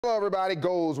Hello, everybody.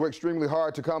 Goals were extremely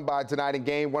hard to come by tonight in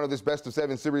game one of this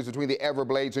best-of-7 series between the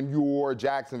Everblades and your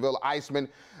Jacksonville Icemen.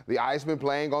 The Icemen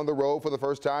playing on the road for the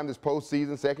first time this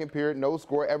postseason. Second period, no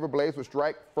score. Everblades would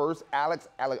strike first. Alex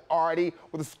Aliardi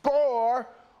with a score,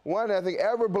 1-0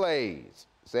 Everblades.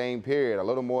 Same period, a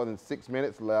little more than 6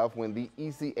 minutes left when the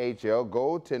ECHL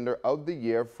goaltender of the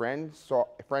year,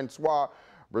 Francois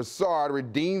Broussard,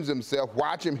 redeems himself.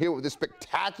 Watch him here with this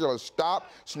spectacular stop,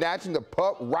 snatching the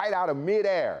puck right out of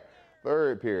midair.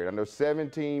 Third period, under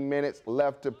 17 minutes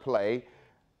left to play.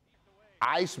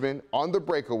 Iceman on the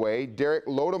breakaway. Derek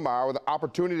Lodemeyer with an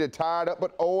opportunity to tie it up,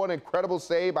 but an incredible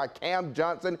save by Cam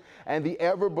Johnson, and the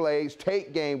Everblades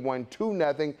take game one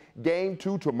 2-0. Game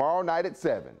two tomorrow night at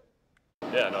 7.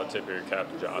 Yeah, no, tip your cap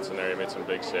to Johnson there. He made some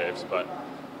big saves, but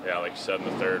yeah, like you said, in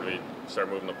the third, we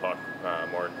started moving the puck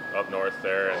more up north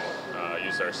there and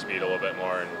used our speed a little bit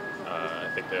more. And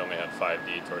I think they only had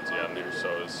 5D towards the end there, so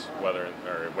it was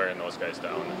wearing those guys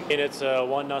down. And it's a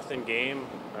 1-0 game.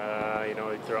 You know,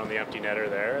 we throw in the empty netter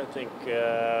there. I think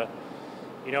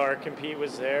you know, our compete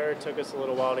was there. It took us a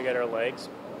little while to get our legs,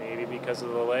 maybe because of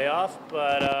the layoff,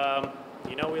 but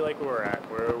you know, we like where we're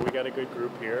at. We got a good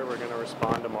group here. We're going to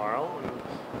respond tomorrow,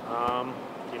 and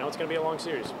you know, it's going to be a long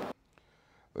series.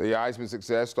 The Iceman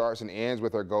success starts and ends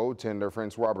with our goaltender,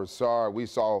 Francois Broussard. We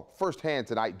saw firsthand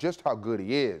tonight just how good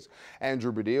he is.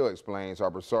 Andrew Badil explains how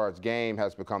Broussard's game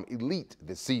has become elite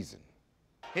this season.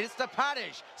 It's the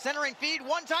Paddish, centering feed,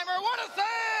 one-timer, what a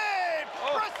save!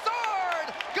 Oh.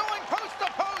 Broussard going post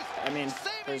to post! I mean,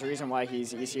 there's a reason why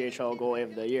he's ECHL goalie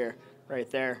of the year right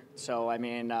there. So, I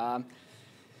mean, kind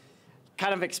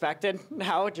of expected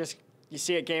now. Just you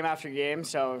see it game after game,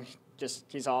 so just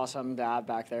he's awesome to have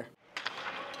back there.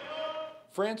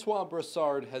 Francois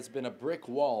Broussard has been a brick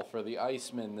wall for the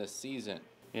Icemen this season.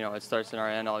 You know, it starts in our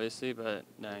end, obviously, but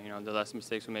you know, the less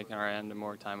mistakes we make in our end, the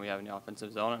more time we have in the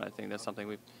offensive zone, and I think that's something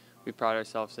we pride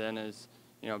ourselves in, is,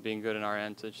 you know, being good in our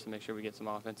end to just make sure we get some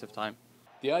offensive time.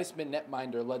 The Iceman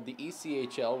netminder led the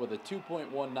ECHL with a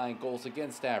 2.19 goals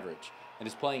against average and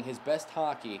is playing his best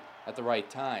hockey at the right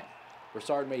time.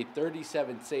 Broussard made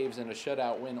 37 saves in a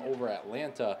shutout win over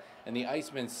Atlanta and the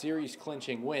Icemen's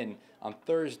series-clinching win on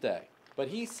Thursday. But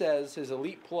he says his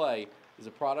elite play is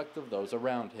a product of those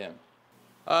around him.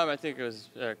 I think it was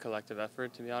a collective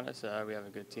effort, to be honest. We have a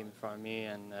good team in front of me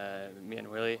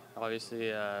and Willie.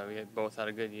 Obviously, we both had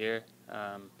a good year.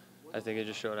 I think it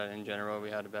just showed that in general we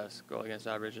had the best goal against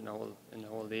average in the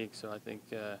whole league. So I think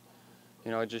you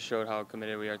know, it just showed how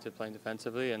committed we are to playing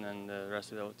defensively, and then the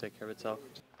rest of it will take care of itself.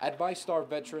 At VyStar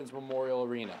Veterans Memorial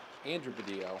Arena, Andrew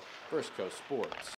Badillo, First Coast Sports.